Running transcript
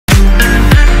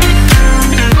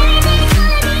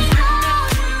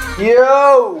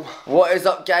Yo! What is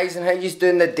up guys and how you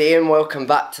doing the day and welcome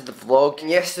back to the vlog. In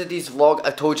yesterday's vlog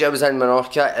I told you I was in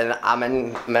Menorca and I'm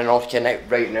in Menorca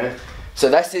right now. So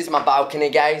this is my balcony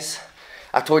guys.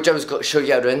 I told you I was going to show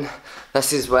you around.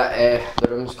 This is what the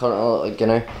room's currently look like, you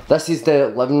know. This is the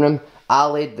living room. I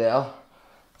laid there.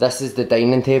 This is the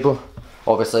dining table.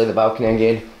 Obviously the balcony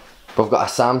again. We've got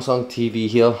a Samsung TV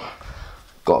here.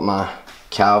 Got my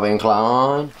Calvin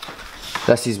Klein.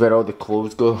 This is where all the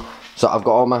clothes go. So I've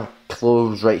got all my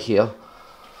clothes right here.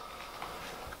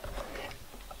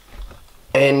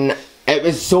 And it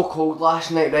was so cold last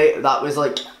night, right? That was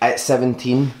like at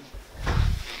 17.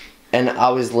 And I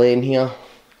was laying here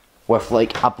with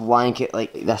like a blanket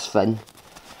like this thin.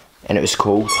 And it was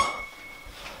cold.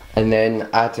 And then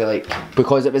I had to like,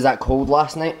 because it was that cold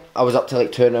last night, I was up till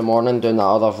like 2 in the morning doing that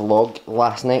other vlog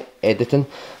last night, editing.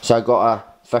 So I got a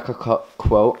thicker cut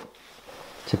quilt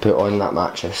to put on that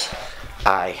mattress.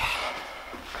 Aye.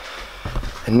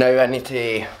 And now I need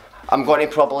to, I'm going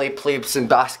to probably play some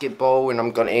basketball and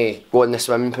I'm going to go in the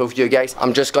swimming pool for you guys.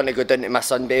 I'm just going to go down to my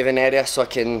sunbathing area so I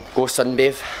can go sunbathe.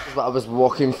 This is what I was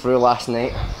walking through last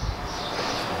night.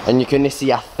 And you couldn't see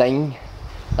a thing.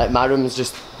 Like my room is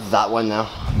just that one there.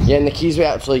 Yeah, and the keys we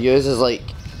actually use is like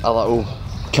a little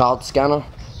card scanner.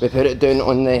 We put it down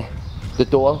on the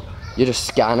door. You just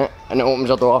scan it and it opens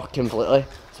your door completely.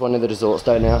 It's one of the resorts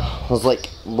down there. There's like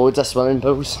loads of swimming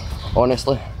pools.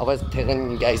 Honestly, I was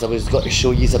telling you guys I was going to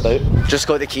show you about. Just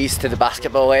got the keys to the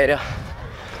basketball area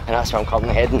and that's where I'm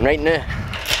currently heading right now.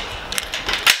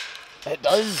 It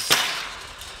does.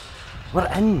 We're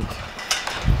in.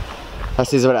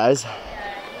 This is what it is.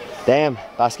 Damn,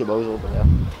 basketball's over there.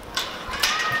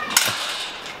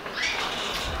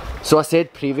 So I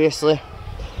said previously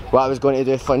what I was going to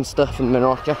do fun stuff in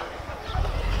Menorca.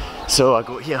 So I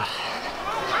got here.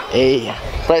 Hey,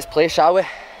 let's play, shall we?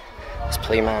 Let's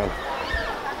play, man.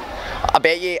 I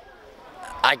bet you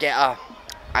I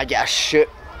get a shoot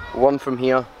one from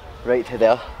here right to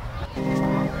there.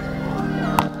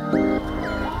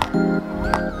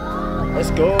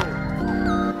 Let's go.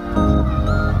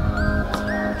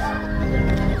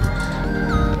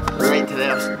 Right to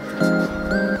there.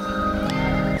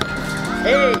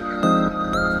 Hey.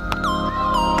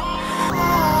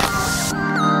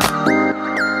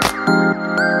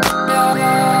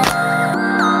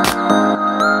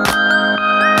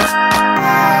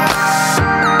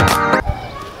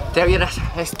 Tell you this,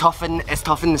 it's tough in the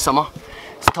summer.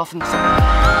 It's tough in the summer.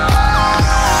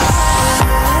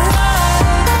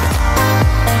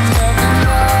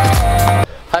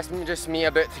 That's just me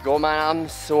about to go, man. I'm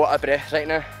so out of breath right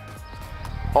now.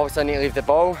 Obviously I need to leave the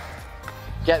ball,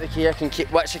 get the key I can keep,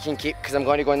 which I can keep because I'm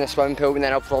going to go in the swimming pool and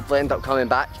then I'll probably end up coming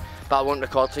back. But I won't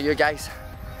record for you guys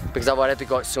because I've already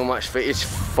got so much footage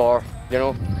for, you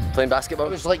know, playing basketball.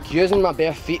 It was like using my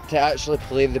bare feet to actually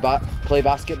play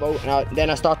basketball, and then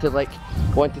I started like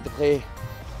wanted to play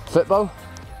football.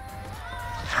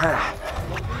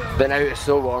 But now it's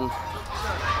so warm.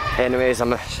 Anyways,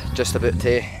 I'm just about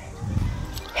to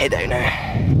head out now.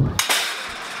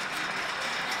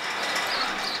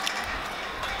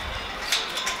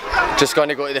 Just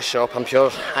gonna go to the shop, I'm sure.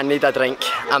 I need a drink.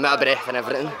 I'm out of breath and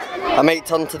everything. I might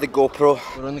turn to the GoPro.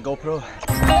 We're on the GoPro.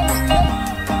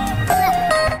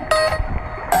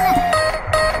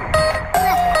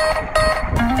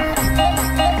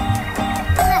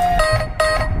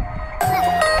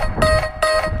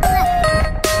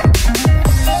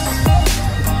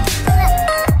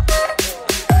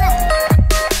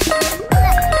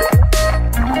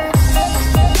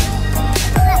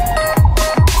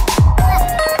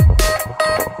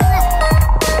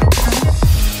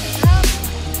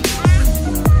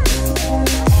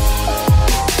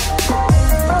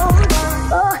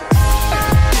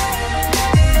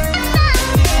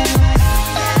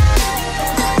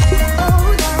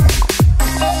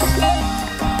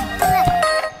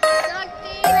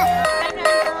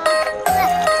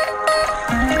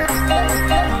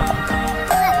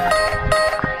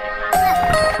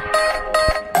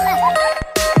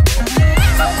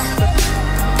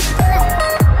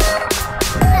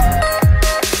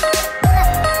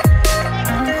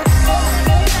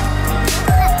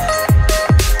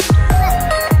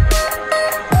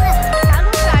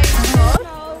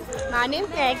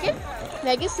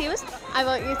 Megan Seals. I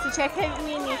want you to check out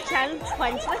my new channel,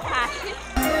 Twins with Passion.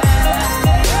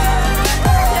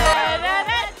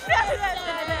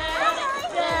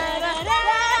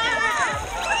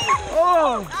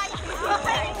 Oh!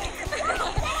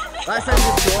 That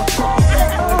sounds good.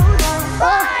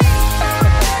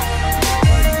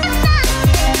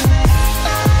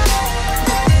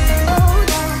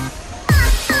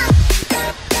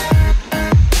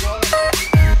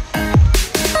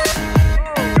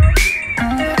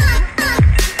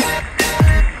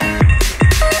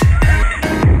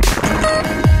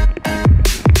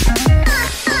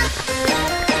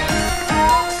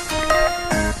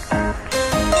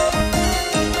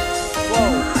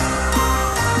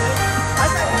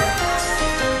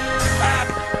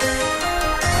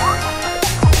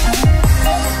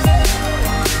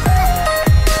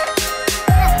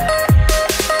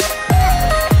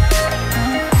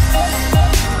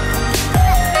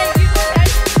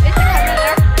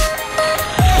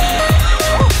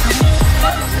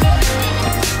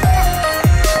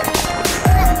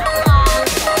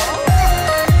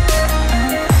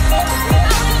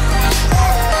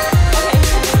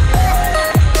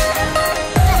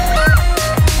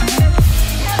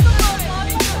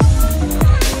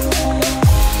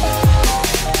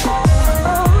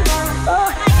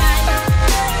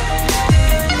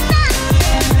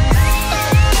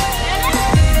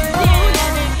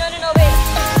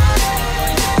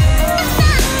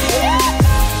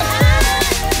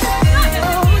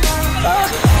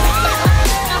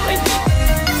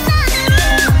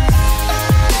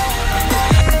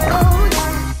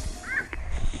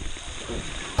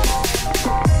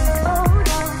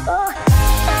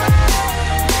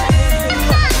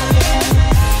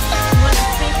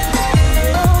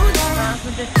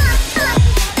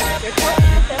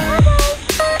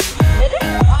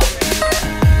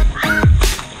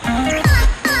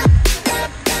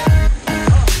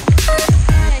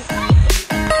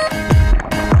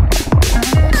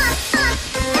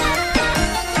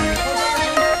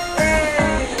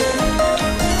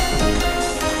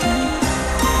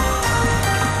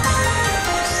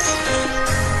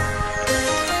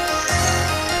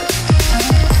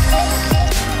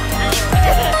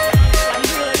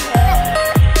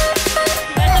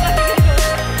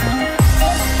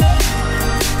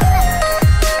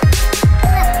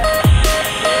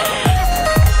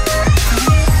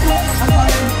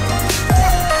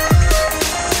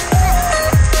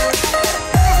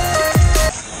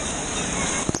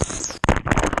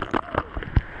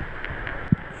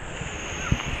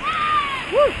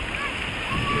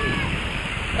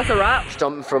 That's a wrap.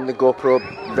 Jumping from the GoPro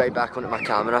right back onto my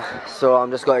camera, so I'm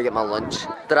just going to get my lunch.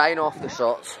 Drying off the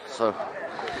shots, so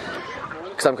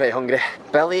because I'm quite hungry.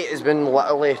 Billy has been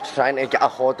literally trying to get a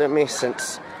hold of me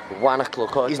since 1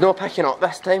 o'clock. He's not picking up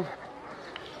this time.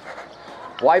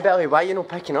 Why, Billy? Why are you not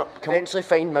picking up? Can eventually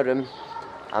find my room.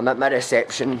 I'm at my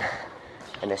reception,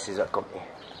 and this is what got me.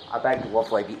 A big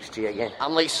lovely beach tree again.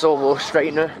 I'm like so lost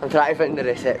right now. I'm trying to find the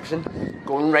reception,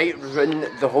 going right round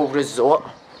the whole resort,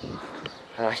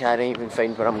 and I can't even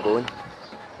find where I'm going.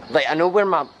 Like I know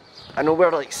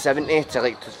where like 70 to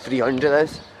like 300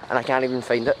 is, and I can't even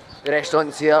find it. The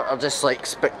restaurants here are just like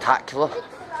spectacular.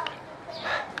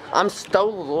 I'm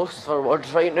still lost for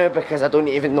words right now because I don't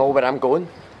even know where I'm going.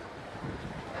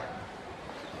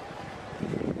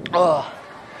 Oh,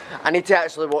 I need to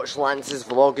actually watch Lance's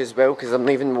vlog as well because I've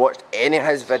not even watched any of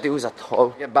his videos at all.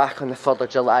 Get back on the 3rd of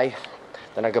July,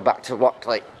 then I go back to work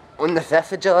like on the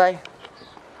 5th of July.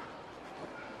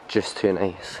 Just too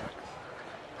nice.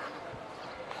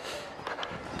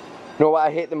 You know what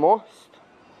I hate the most?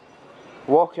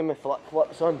 Walking with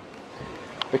flip-flops on.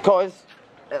 Because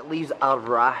it leaves a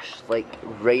rash like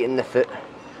right in the foot,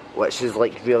 which is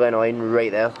like really annoying right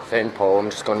there. Found Paul, I'm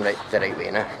just going the right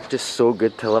way now. Just so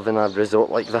good to live in a resort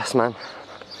like this, man.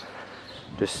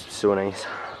 Just so nice.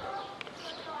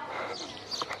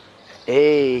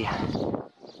 Hey!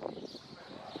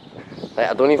 Like,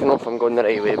 I don't even know if I'm going the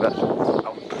right way, but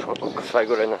I'll try to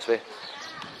go around this way.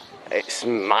 It's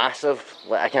massive,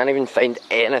 like I can't even find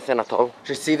anything at all.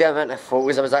 Just see the amount of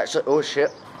photos I was actually, oh shit.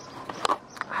 I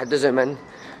had to zoom in.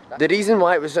 The reason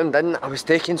why it was zoomed in, I was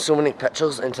taking so many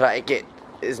pictures and trying to get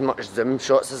as much zoom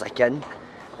shots as I can.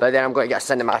 But then I'm going to get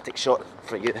a cinematic shot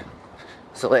for you.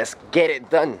 So let's get it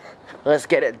done. Let's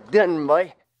get it done,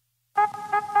 boy.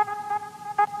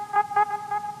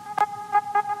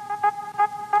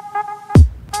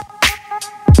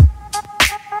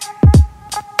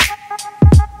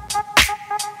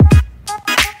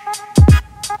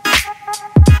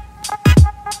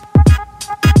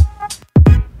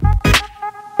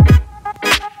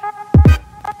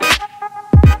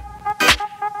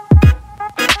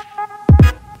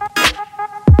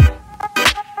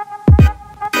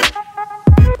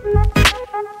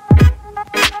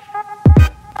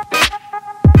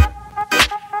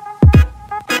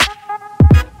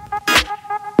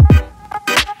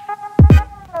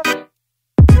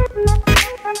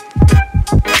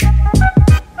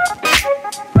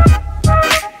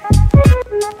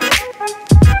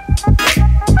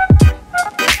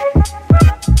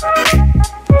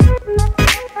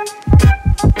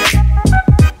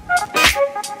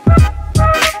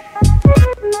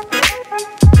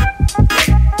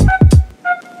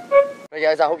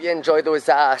 Guys, I hope you enjoyed those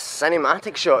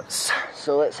cinematic shots.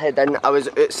 So let's head in. I was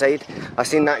outside, I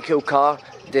seen that cool car,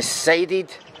 I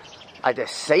decided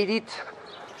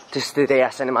just to do a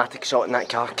cinematic shot in that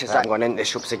car because I'm going into the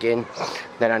shops again.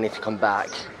 Then I need to come back,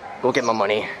 go get my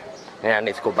money, then I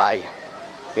need to go buy,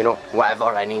 you know, whatever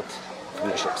I need from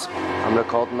the shops. I'm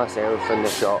recording myself in the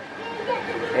shop.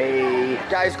 Hey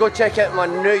guys, go check out my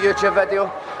new YouTube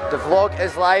video. The vlog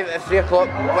is live at 3 o'clock,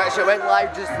 which it went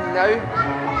live just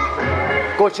now.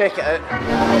 Go check it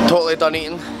out. Totally done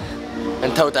eating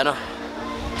until dinner.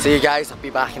 See you guys, I'll be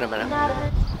back in a minute.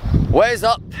 What is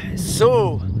up?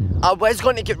 So, I was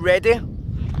going to get ready,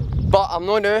 but I'm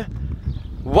not now.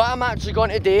 What I'm actually going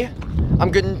to do,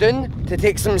 I'm going down to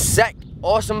take some sick,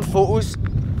 awesome photos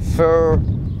for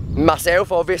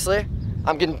myself, obviously.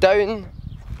 I'm going down,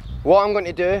 what I'm going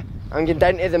to do, I'm going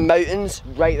down to the mountains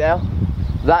right there.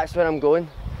 That's where I'm going,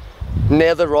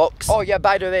 near the rocks. Oh yeah,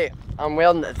 by the way, I'm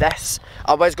wearing this.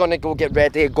 I was going to go get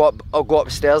ready, I'll go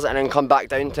upstairs and then come back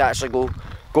down to actually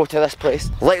go to this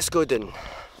place. Let's go down.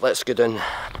 Let's go down. Do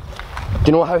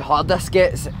you know how hard this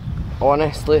gets?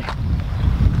 Honestly.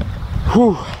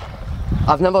 Whew.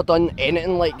 I've never done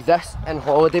anything like this in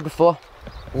holiday before.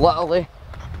 Literally.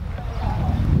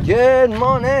 Good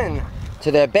morning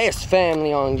to the best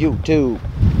family on YouTube.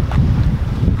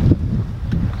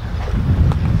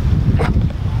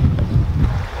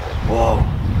 Whoa.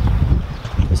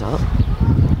 Is that?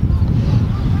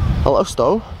 A little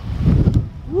stall.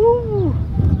 Woo!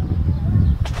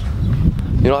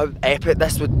 You know how epic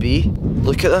this would be?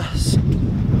 Look at this.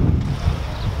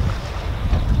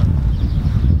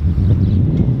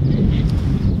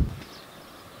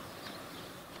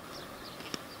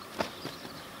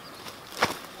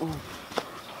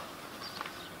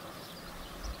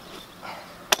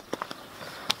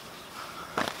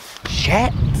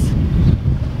 Shit!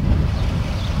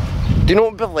 Do you know what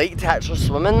it would be like to actually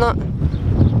swim in that?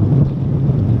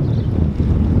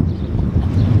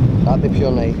 That'd be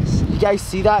pure nice. You guys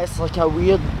see that? It's like a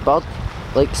weird bird,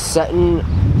 like sitting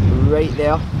right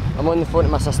there. I'm on the phone to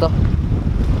my sister.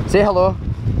 Say hello.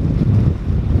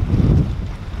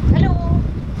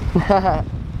 Hello.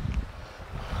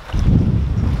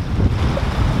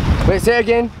 Wait, say it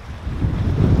again.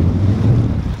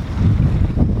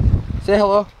 Say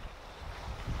hello.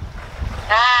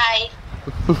 Hi.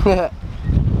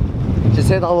 She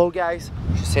said hello, guys.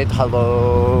 She said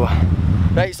hello.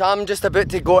 Right, so I'm just about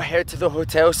to go head to the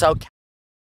hotel, so I'll